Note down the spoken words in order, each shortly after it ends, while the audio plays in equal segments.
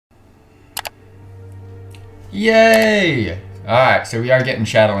Yay! Alright, so we are getting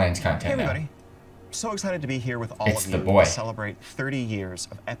Shadowlands content Hey everybody. now. So excited to be here with all It's of the you boy. to celebrate 30 years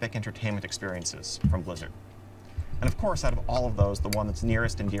of epic entertainment experiences from Blizzard. And of course, out of all of those, the one that's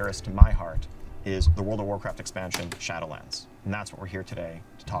nearest and dearest to my heart is the World of Warcraft expansion, Shadowlands. And that's what we're here today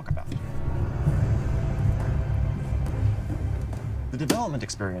to talk about. The development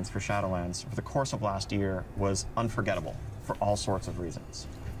experience for Shadowlands over the course of last year was unforgettable for all sorts of reasons.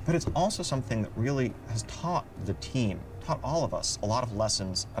 But it's also something that really has taught the team, taught all of us, a lot of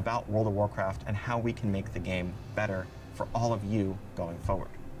lessons about World of Warcraft and how we can make the game better for all of you going forward.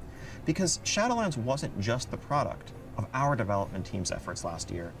 Because Shadowlands wasn't just the product of our development team's efforts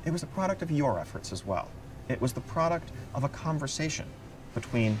last year, it was a product of your efforts as well. It was the product of a conversation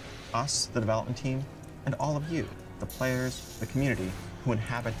between us, the development team, and all of you, the players, the community, who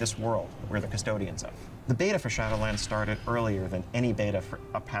inhabit this world that we're the custodians of. The beta for Shadowlands started earlier than any beta for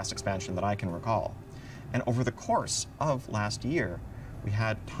a past expansion that I can recall. And over the course of last year, we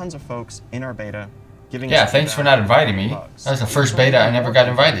had tons of folks in our beta giving us thanks for not inviting me. That was the first beta I never got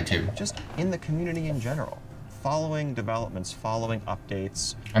invited to. Just in the community in general, following developments, following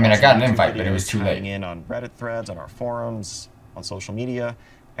updates. I mean, I got an invite, but it was too late. In on Reddit threads, on our forums, on social media,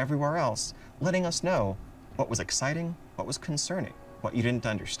 everywhere else, letting us know what was exciting, what was concerning, what you didn't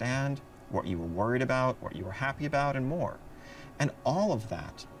understand, what you were worried about, what you were happy about, and more. And all of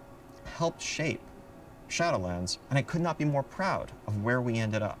that helped shape Shadowlands, and I could not be more proud of where we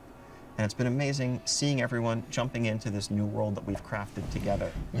ended up. And it's been amazing seeing everyone jumping into this new world that we've crafted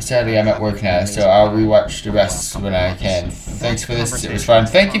together. Sadly, I'm at work now, so I'll rewatch the rest when I can. Thanks for this. It was fun.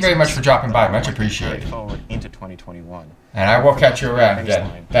 Thank you very much for dropping by. Much appreciated. Forward into 2021. And I will catch you around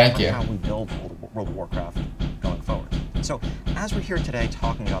then. Thank you. How we build World of Warcraft going forward. So, as we're here today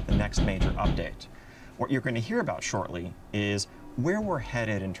talking about the next major update, what you're going to hear about shortly is where we're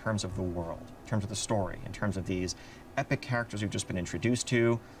headed in terms of the world, in terms of the story, in terms of these epic characters we've just been introduced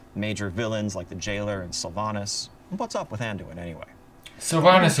to, major villains like the Jailer and Sylvanas. And what's up with Anduin anyway?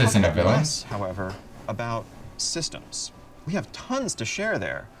 Sylvanas isn't a villain. Less, however, about systems. We have tons to share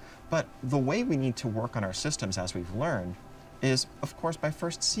there, but the way we need to work on our systems, as we've learned, is, of course, by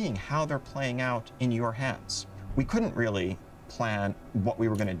first seeing how they're playing out in your hands. We couldn't really plan what we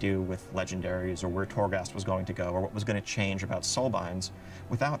were going to do with legendaries or where Torghast was going to go or what was going to change about soulbinds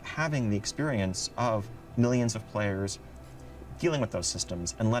without having the experience of millions of players dealing with those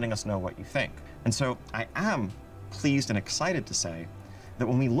systems and letting us know what you think. And so I am pleased and excited to say that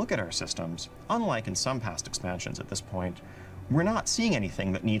when we look at our systems, unlike in some past expansions at this point, we're not seeing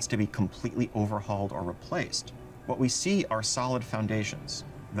anything that needs to be completely overhauled or replaced. What we see are solid foundations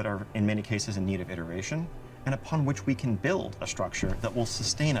that are in many cases in need of iteration, and upon which we can build a structure that will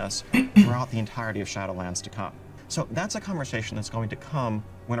sustain us throughout the entirety of Shadowlands to come. So that's a conversation that's going to come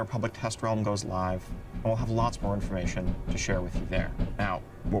when our public test realm goes live, and we'll have lots more information to share with you there. Now,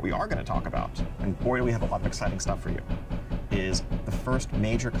 what we are going to talk about, and boy do we have a lot of exciting stuff for you, is the first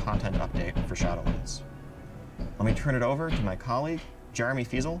major content update for Shadowlands. Let me turn it over to my colleague, Jeremy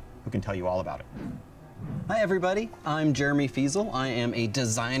Fiesel, who can tell you all about it. Hi everybody, I'm Jeremy Fiesel. I am a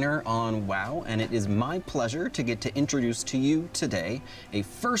designer on WoW, and it is my pleasure to get to introduce to you today a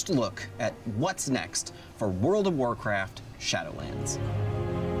first look at what's next for World of Warcraft Shadowlands.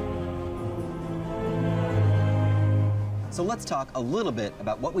 So let's talk a little bit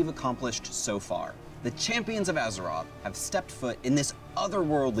about what we've accomplished so far. The champions of Azeroth have stepped foot in this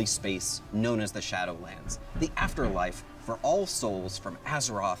otherworldly space known as the Shadowlands, the afterlife for all souls from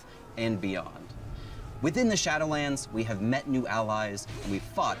Azeroth and beyond. Within the Shadowlands, we have met new allies, and we've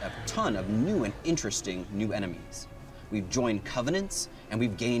fought a ton of new and interesting new enemies. We've joined covenants, and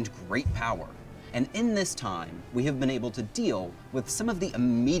we've gained great power. And in this time, we have been able to deal with some of the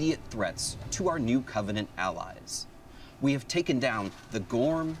immediate threats to our new covenant allies. We have taken down the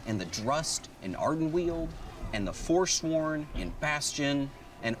Gorm and the Drust in Ardenweald, and the Forsworn in Bastion,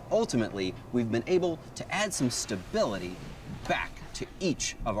 and ultimately, we've been able to add some stability back to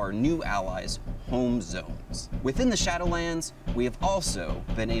each of our new allies' home zones. Within the Shadowlands, we have also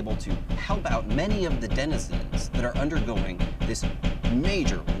been able to help out many of the denizens that are undergoing this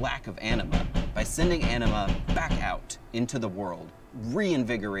major lack of anima by sending anima back out into the world,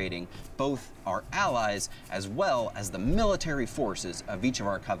 reinvigorating both our allies as well as the military forces of each of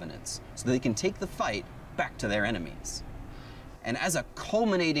our covenants so they can take the fight back to their enemies. And as a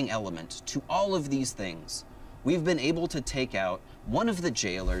culminating element to all of these things, we've been able to take out one of the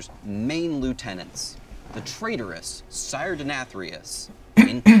Jailer's main lieutenants, the traitorous Sire Denathrius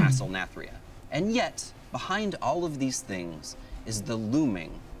in Castle Nathria. And yet, behind all of these things is the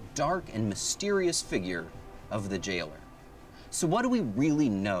looming, dark and mysterious figure of the Jailer. So what do we really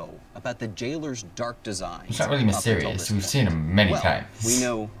know about the jailer's dark designs? It's not really mysterious. We've seen him many times. We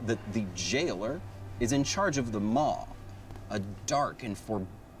know that the jailer is in charge of the Maw, a dark and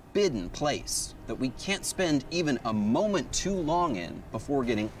forbidden place that we can't spend even a moment too long in before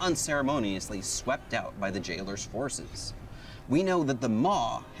getting unceremoniously swept out by the jailer's forces. We know that the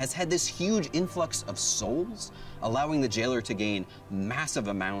Maw has had this huge influx of souls, allowing the jailer to gain massive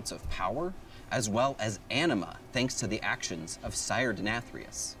amounts of power, as well as anima, thanks to the actions of Sire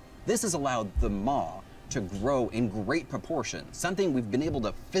Denathrius. This has allowed the Maw to grow in great proportion, something we've been able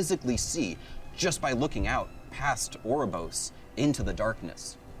to physically see just by looking out past Oribos into the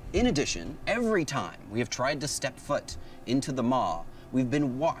darkness. In addition, every time we have tried to step foot into the Maw, we've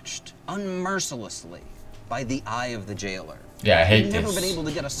been watched unmercilessly by the eye of the jailer. Yeah, I hate We've this. never been able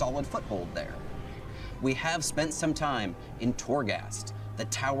to get a solid foothold there. We have spent some time in Torghast, the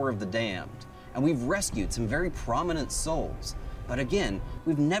Tower of the Damned, and we've rescued some very prominent souls. But again,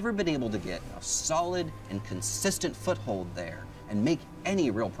 we've never been able to get a solid and consistent foothold there and make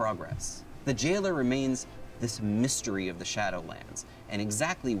any real progress. The jailer remains this mystery of the Shadowlands, and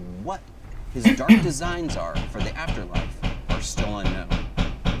exactly what his dark designs are for the afterlife are still unknown.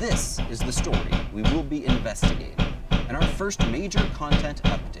 This is the story we will be investigating in our first major content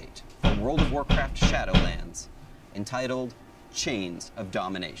update for World of Warcraft Shadowlands, entitled Chains of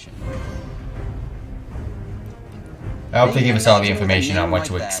Domination. I hope they give us all the information on what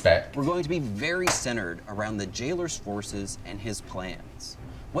to expect. We're going to be very centered around the jailer's forces and his plans.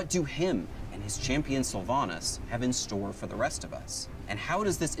 What do him and his champion Sylvanas have in store for the rest of us? And how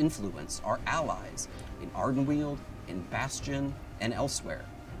does this influence our allies in Ardenweald, in Bastion, and elsewhere?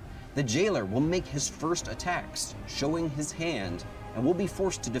 The jailer will make his first attacks, showing his hand, and we'll be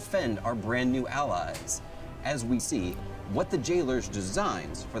forced to defend our brand new allies, as we see what the jailer's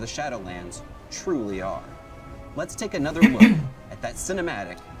designs for the Shadowlands truly are. Let's take another look at that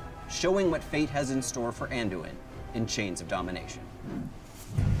cinematic, showing what fate has in store for Anduin in Chains of Domination.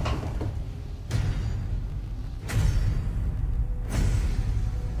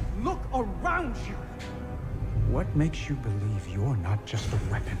 Look around you! What makes you believe you're not just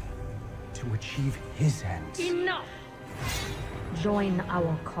a weapon to achieve his ends? Enough! Join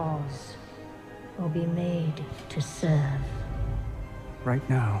our cause, or be made to serve. Right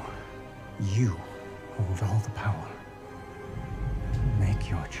now, you hold all the power. Make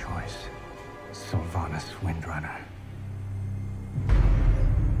your choice, Sylvanas Windrunner.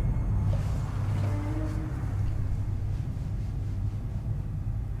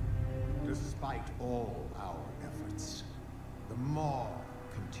 Despite all our efforts, the Maw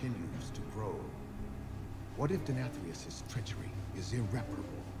continues to grow. What if Denathrius' treachery is irreparable?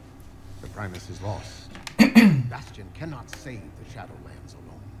 The Primus is lost. Bastion cannot save the Shadowlands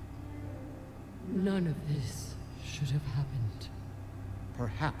alone. None of this should have happened.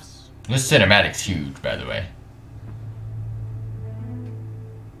 Perhaps. This cinematic's huge, by the way.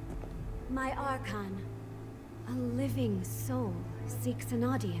 My Archon, a living soul, seeks an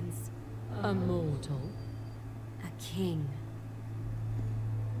audience. A mortal? A king.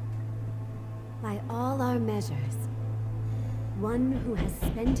 By all our measures, one who has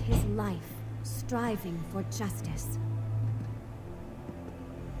spent his life striving for justice.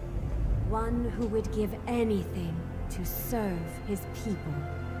 One who would give anything to serve his people.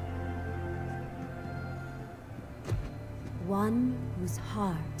 One whose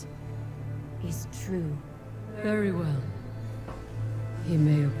heart is true. Very well. He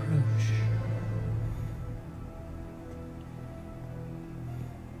may approach.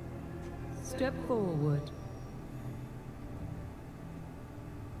 Step forward.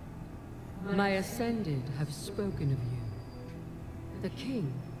 My Ascended have spoken of you. The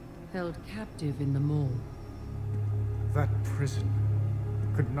king, held captive in the Maw. That prison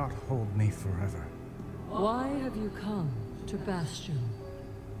could not hold me forever. Why have you come to Bastion?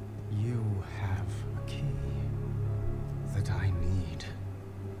 You have a key that I need.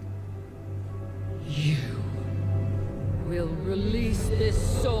 You will release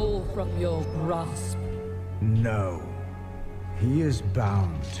this soul from your grasp. No. He is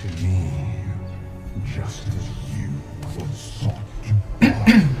bound to me, just as you were sought to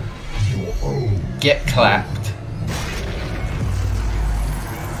bind your own. Get clapped.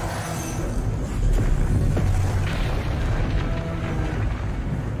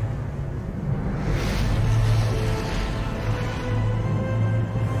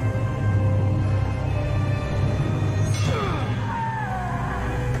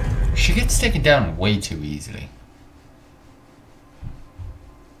 She gets taken down way too easily.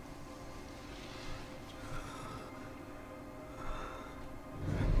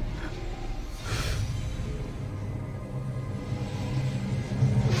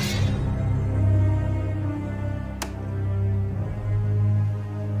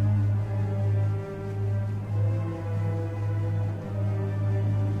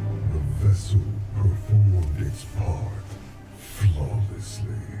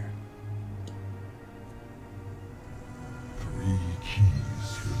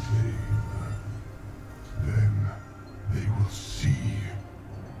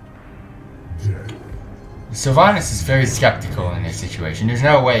 Sylvanas is very skeptical in this situation. There's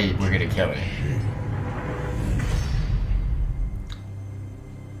no way we're gonna kill it.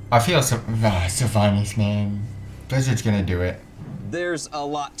 I feel Sylvanas, man. Blizzard's gonna do it. There's a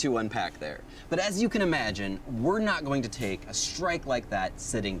lot to unpack there. But as you can imagine, we're not going to take a strike like that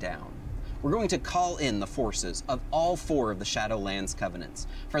sitting down. We're going to call in the forces of all 4 of the Shadowlands Covenants.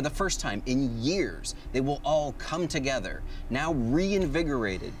 For the first time in years, they will all come together, now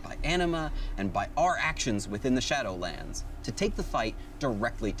reinvigorated by anima and by our actions within the Shadowlands, to take the fight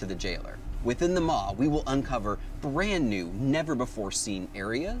directly to the jailer. Within the Maw, we will uncover brand new, never-before-seen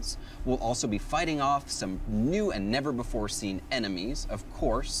areas. We'll also be fighting off some new and never-before-seen enemies, of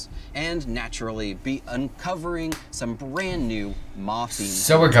course, and naturally be uncovering some brand new Maw-themed.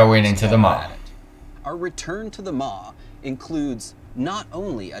 So we're going into the Maw. Our return to the Maw includes not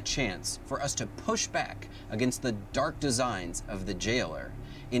only a chance for us to push back against the dark designs of the jailer,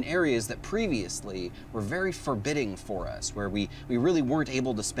 in areas that previously were very forbidding for us, where we really weren't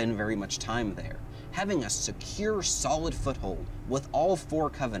able to spend very much time there. Having a secure, solid foothold with all 4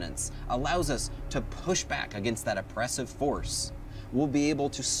 covenants allows us to push back against that oppressive force. We'll be able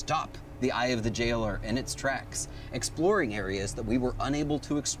to stop the Eye of the Jailer in its tracks, exploring areas that we were unable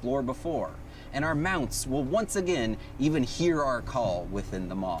to explore before. And our mounts will once again even hear our call within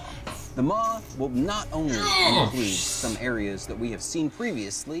the Maw. The Maw will not only include some areas that we have seen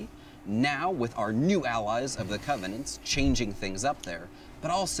previously, now with our new allies of the Covenants changing things up there,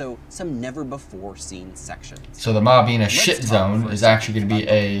 but also some never-before-seen sections. So the Maw being a shit zone is actually going to be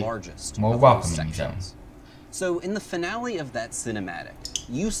a more welcoming zone. So in the finale of that cinematic,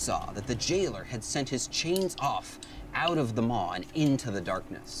 you saw that the jailer had sent his chains off out of the Maw and into the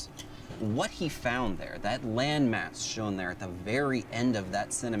darkness. What he found there, that landmass shown there at the very end of that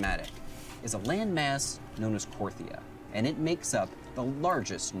cinematic, is a landmass known as Korthia, and it makes up the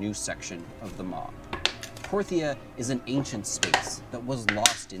largest new section of the Maw. Korthia is an ancient space that was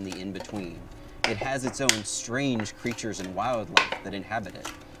lost in the in-between. It has its own strange creatures and wildlife that inhabit it,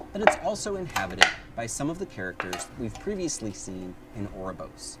 but it's also inhabited by some of the characters we've previously seen in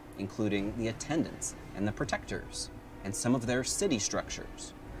Oribos, including the Attendants and the Protectors, and some of their city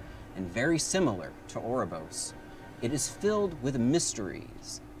structures. And very similar to Oribos, it is filled with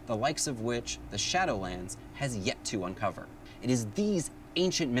mysteries, the likes of which the Shadowlands has yet to uncover. It is these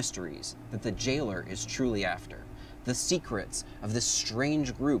ancient mysteries that the jailer is truly after, the secrets of this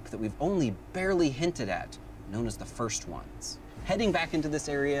strange group that we've only barely hinted at, known as the First Ones. Heading back into this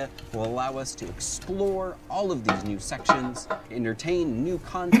area will allow us to explore all of these new sections, entertain new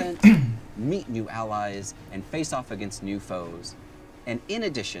content, meet new allies, and face off against new foes. And in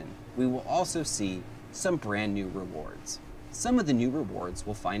addition, we will also see some brand new rewards. Some of the new rewards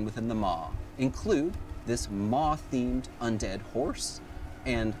we'll find within the Maw include this Maw-themed undead horse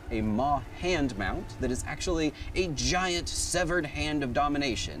and a Maw hand mount that is actually a giant severed hand of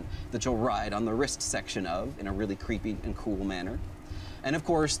domination that you'll ride on the wrist section of in a really creepy and cool manner. And of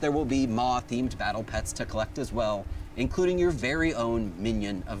course, there will be Maw-themed battle pets to collect as well, including your very own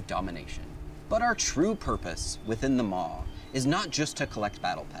minion of domination. But our true purpose within the Maw is not just to collect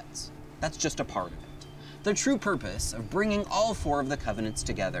battle pets. That's just a part of it. The true purpose of bringing all 4 of the Covenants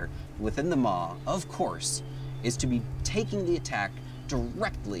together within the Maw, of course, is to be taking the attack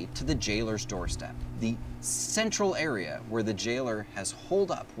directly to the jailer's doorstep. The central area where the jailer has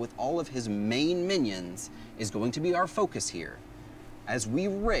holed up with all of his main minions is going to be our focus here, as we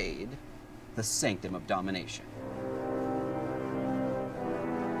raid the Sanctum of Domination.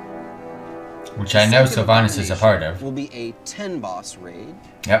 Which I know Sylvanas is a part of. Will be a 10-boss raid.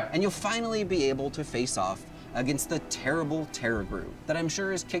 Yep. And you'll finally be able to face off against the terrible Terror Group that I'm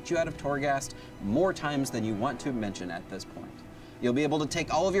sure has kicked you out of Torghast more times than you want to mention at this point. You'll be able to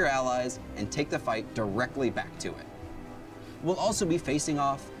take all of your allies and take the fight directly back to it. We'll also be facing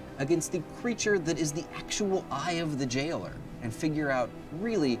off against the creature that is the actual eye of the jailer and figure out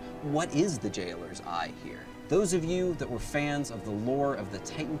really what is the jailer's eye here. Those of you that were fans of the lore of the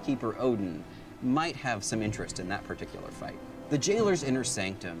Titan Keeper Odin might have some interest in that particular fight. The Jailer's Inner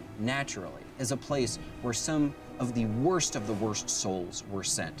Sanctum, naturally, is a place where some of the worst souls were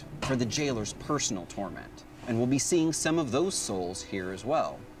sent for the Jailer's personal torment. And we'll be seeing some of those souls here as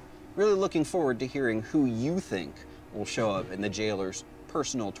well. Really looking forward to hearing who you think will show up in the Jailer's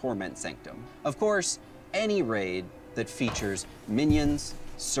personal torment sanctum. Of course, any raid that features minions,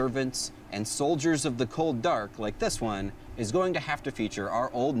 servants, and soldiers of the cold dark like this one is going to have to feature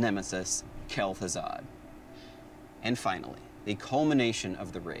our old nemesis, Kel'Thuzad. And finally, the culmination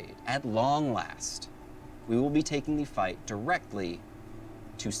of the raid. At long last, we will be taking the fight directly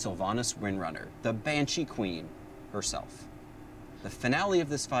to Sylvanas Windrunner, the Banshee Queen herself. The finale of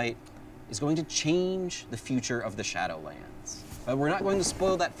this fight is going to change the future of the Shadowlands. But we're not going to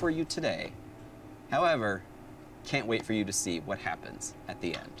spoil that for you today. However, can't wait for you to see what happens at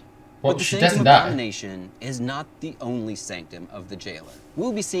the end. Well, but the she Sanctum doesn't of die. Domination is not the only sanctum of the Jailer.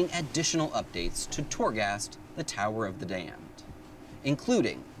 We'll be seeing additional updates to Torghast, the Tower of the Damned,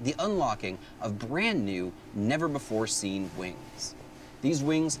 including the unlocking of brand new, never-before-seen wings. These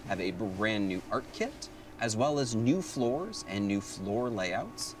wings have a brand new art kit, as well as new floors and new floor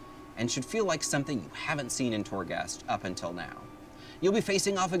layouts, and should feel like something you haven't seen in Torghast up until now. You'll be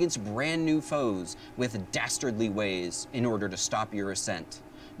facing off against brand new foes with dastardly ways in order to stop your ascent,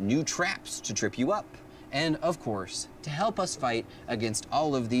 new traps to trip you up, and of course, to help us fight against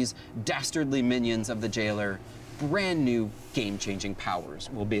all of these dastardly minions of the Jailer, brand new game-changing powers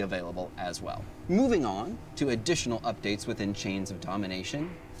will be available as well. Moving on to additional updates within Chains of Domination,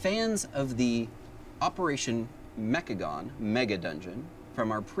 fans of the Operation Mechagon Mega Dungeon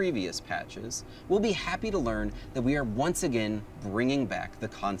from our previous patches will be happy to learn that we are once again bringing back the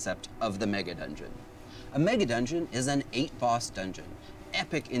concept of the Mega Dungeon. A Mega Dungeon is an 8-boss dungeon,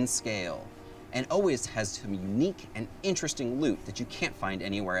 epic in scale, and always has some unique and interesting loot that you can't find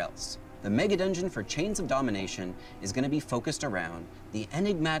anywhere else. The Mega Dungeon for Chains of Domination is going to be focused around the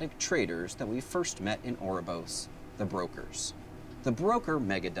enigmatic traders that we first met in Oribos, the Brokers. The Broker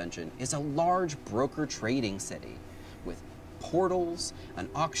Mega Dungeon is a large broker trading city with portals, an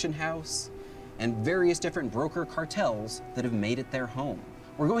auction house, and various different broker cartels that have made it their home.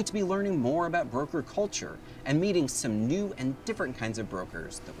 We're going to be learning more about broker culture and meeting some new and different kinds of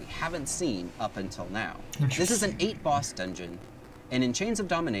brokers that we haven't seen up until now. This is an 8-boss dungeon, and in Chains of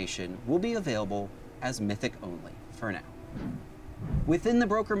Domination will be available as Mythic only for now. Within the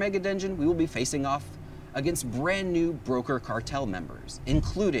Broker Mega Dungeon, we will be facing off against brand new broker cartel members,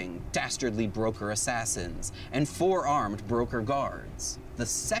 including dastardly broker assassins and 4-armed broker guards. The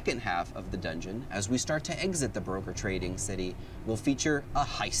second half of the dungeon, as we start to exit the broker trading city, will feature a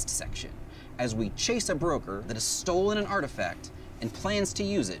heist section, as we chase a broker that has stolen an artifact and plans to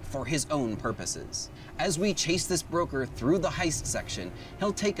use it for his own purposes. As we chase this broker through the heist section,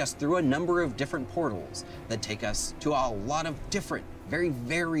 he'll take us through a number of different portals that take us to a lot of different, very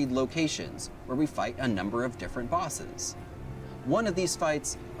varied locations where we fight a number of different bosses. One of these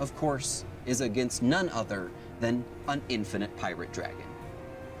fights, of course, is against none other than an infinite pirate dragon.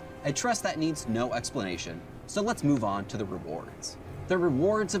 I trust that needs no explanation, so let's move on to the rewards. The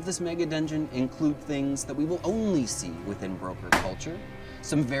rewards of this mega dungeon include things that we will only see within broker culture,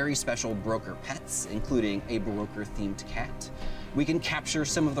 some very special broker pets, including a broker-themed cat. We can capture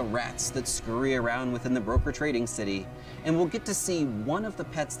some of the rats that scurry around within the broker trading city, and we'll get to see one of the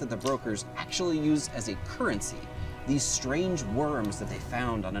pets that the brokers actually use as a currency, these strange worms that they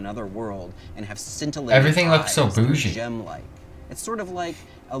found on another world and have scintillating Everything looks so eyes that are bougie. gem-like. It's sort of like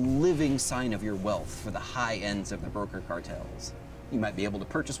a living sign of your wealth for the high ends of the broker cartels. You might be able to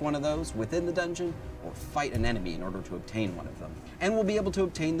purchase one of those within the dungeon or fight an enemy in order to obtain one of them. And we'll be able to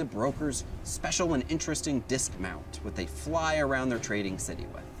obtain the broker's special and interesting disc mount, which they fly around their trading city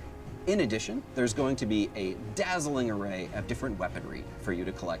with. In addition, there's going to be a dazzling array of different weaponry for you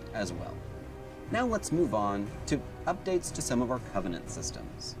to collect as well. Now let's move on to updates to some of our Covenant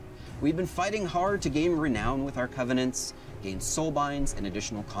systems. We've been fighting hard to gain renown with our Covenants, gain soulbinds, and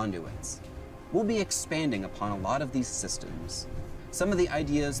additional conduits. We'll be expanding upon a lot of these systems. Some of the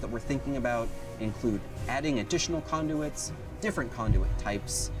ideas that we're thinking about include adding additional conduits, different conduit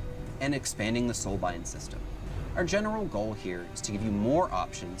types, and expanding the soulbind system. Our general goal here is to give you more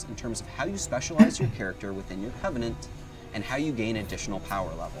options in terms of how you specialize your character within your Covenant and how you gain additional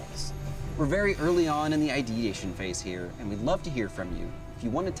power levels. We're very early on in the ideation phase here, and we'd love to hear from you. If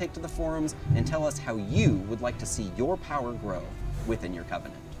you want to take to the forums and tell us how you would like to see your power grow within your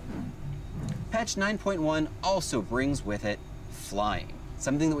Covenant. Patch 9.1 also brings with it flying,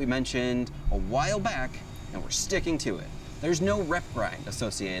 something that we mentioned a while back, and we're sticking to it. There's no rep grind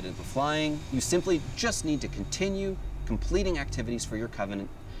associated with flying. You simply just need to continue completing activities for your Covenant,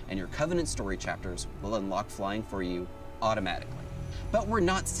 and your Covenant story chapters will unlock flying for you automatically. But we're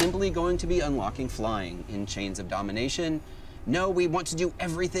not simply going to be unlocking flying in Chains of Domination. No, we want to do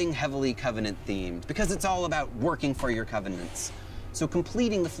everything heavily Covenant themed, because it's all about working for your Covenants. So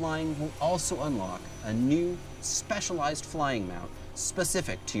completing the flying will also unlock a new specialized flying mount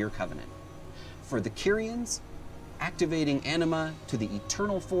specific to your Covenant. For the Kyrians, activating Anima to the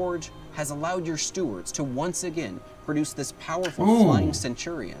Eternal Forge has allowed your stewards to once again produce this powerful flying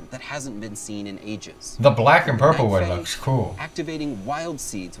Centurion that hasn't been seen in ages. The black and purple one Night Fae, looks cool. activating Wild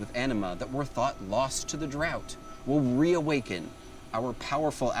Seeds with Anima that were thought lost to the drought will reawaken our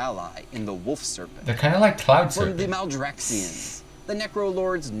powerful ally in the Wolf Serpent. They're kind of like Cloud For the Serpent. Maldraxians, The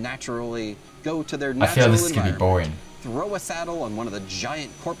Necrolords naturally go to their I natural feel this is gonna be environment, boring. throw a saddle on one of the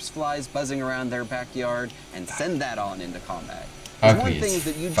giant corpse flies buzzing around their backyard, and send that on into combat. There's one thing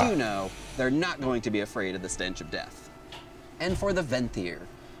that you do know, they're not going to be afraid of the stench of death. And for the Venthyr,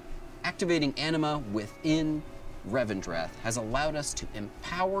 activating anima within Revendreth has allowed us to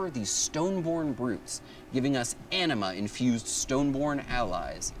empower these Stoneborn brutes, giving us anima-infused Stoneborn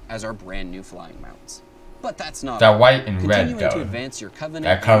allies as our brand new flying mounts. But that's not that all. white and red, Continuing though. to advance your covenant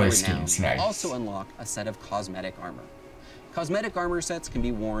That color and scheme's renown, nice. also unlock a set of cosmetic armor. Cosmetic armor sets can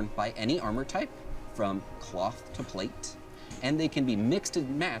be worn by any armor type, from cloth to plate, and they can be mixed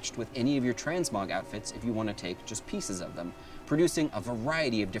and matched with any of your transmog outfits if you want to take just pieces of them, producing a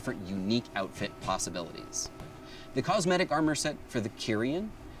variety of different unique outfit possibilities. The cosmetic armor set for the Kyrian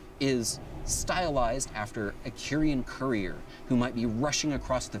is stylized after a Kyrian courier who might be rushing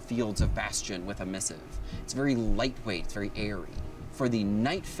across the fields of Bastion with a missive. It's very lightweight, it's very airy. For the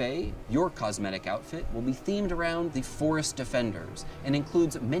Night Fae, your cosmetic outfit will be themed around the Forest Defenders and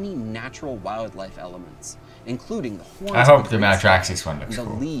includes many natural wildlife elements, including the horns I hope of the great Matraxis one looks the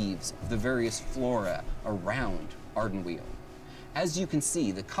cool. leaves of the various flora around Ardenweald. As you can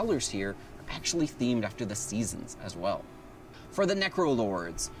see, the colors here are actually themed after the seasons as well. For the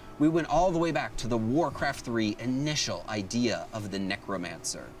Necrolords, we went all the way back to the Warcraft 3 initial idea of the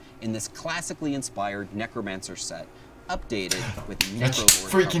Necromancer in this classically inspired Necromancer set, updated with Let's Necrolord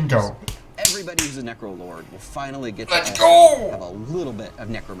freaking colors. go. Everybody who's a Necrolord will finally get Let's to go! have a little bit of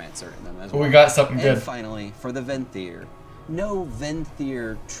Necromancer in them as We well. got something And good. finally, for the Venthyr, no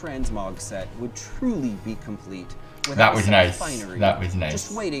Venthyr transmog set would truly be complete without That was some nice. finery, That was nice.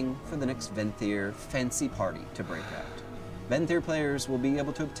 just waiting for the next Venthyr fancy party to break out. Venthyr players will be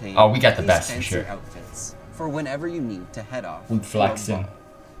able to obtain Oh, we got the these best for fancy sure. outfits for whenever you need to head off. We to a flexing. ball.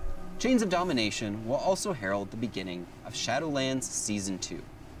 Chains of Domination will also herald the beginning of Shadowlands Season 2,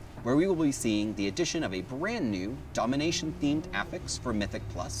 where we will be seeing the addition of a brand new Domination-themed affix for Mythic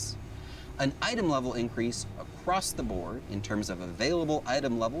Plus, an item level increase across the board in terms of available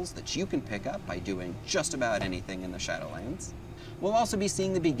item levels that you can pick up by doing just about anything in the Shadowlands. We'll also be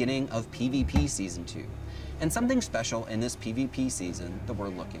seeing the beginning of PvP Season 2, and something special in this PvP season that we're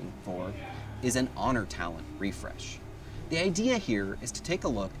looking for is an Honor Talent refresh. The idea here is to take a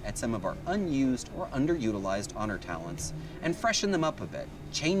look at some of our unused or underutilized Honor Talents and freshen them up a bit,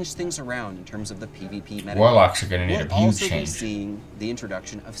 change things around in terms of the PvP meta. Warlocks are gonna need We'll a huge also be change. seeing the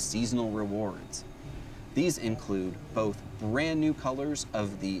introduction of seasonal rewards. These include both brand new colors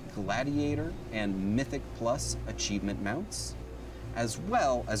of the Gladiator and Mythic Plus achievement mounts, as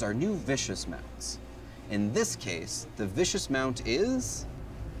well as our new Vicious mounts. In this case, the Vicious mount is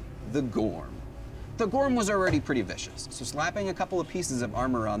the Gorm. The Gorm was already pretty vicious, so slapping a couple of pieces of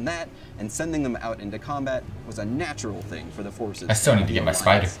armor on that and sending them out into combat was a natural thing for the forces I still need to of get the my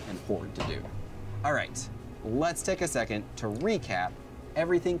spider. Alliance and Horde to do. Alright, let's take a second to recap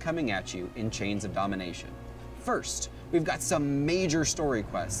everything coming at you in Chains of Domination. First, we've got some major story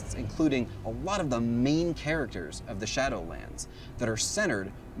quests, including a lot of the main characters of the Shadowlands that are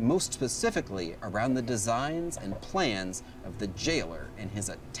centered most specifically around the designs and plans of the Jailer and his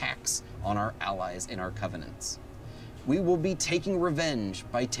attacks on our allies in our covenants. We will be taking revenge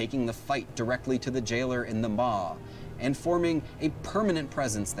by taking the fight directly to the Jailer in the Maw and forming a permanent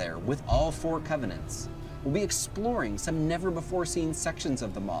presence there with all 4 covenants. We'll be exploring some never-before-seen sections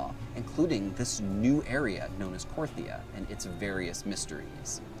of the Maw, including this new area known as Korthia and its various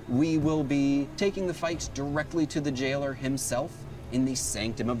mysteries. We will be taking the fight directly to the Jailer himself in the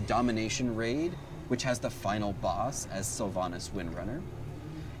Sanctum of Domination raid, which has the final boss as Sylvanas Windrunner.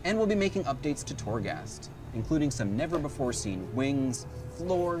 And we'll be making updates to Torghast, including some never-before-seen wings,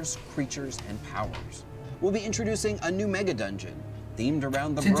 floors, creatures, and powers. We'll be introducing a new mega dungeon themed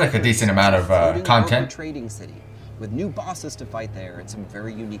around the Seems like a brokers, decent amount of floating content. over Trading City, with new bosses to fight there and some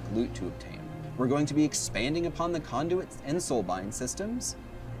very unique loot to obtain. We're going to be expanding upon the conduits and soulbind systems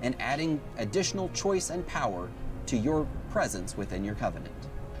and adding additional choice and power to your presence within your covenant.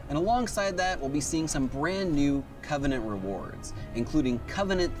 And alongside that, we'll be seeing some brand new covenant rewards, including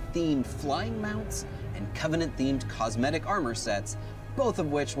covenant-themed flying mounts and covenant-themed cosmetic armor sets, both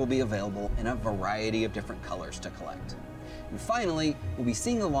of which will be available in a variety of different colors to collect. And finally, we'll be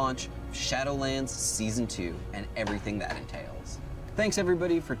seeing the launch of Shadowlands Season 2 and everything that entails. Thanks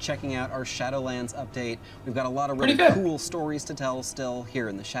everybody for checking out our Shadowlands update. We've got a lot of really cool stories to tell still here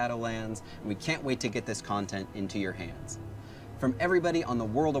in the Shadowlands, and we can't wait to get this content into your hands. From everybody on the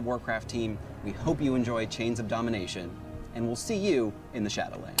World of Warcraft team, we hope you enjoy Chains of Domination, and we'll see you in the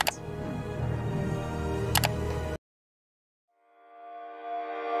Shadowlands.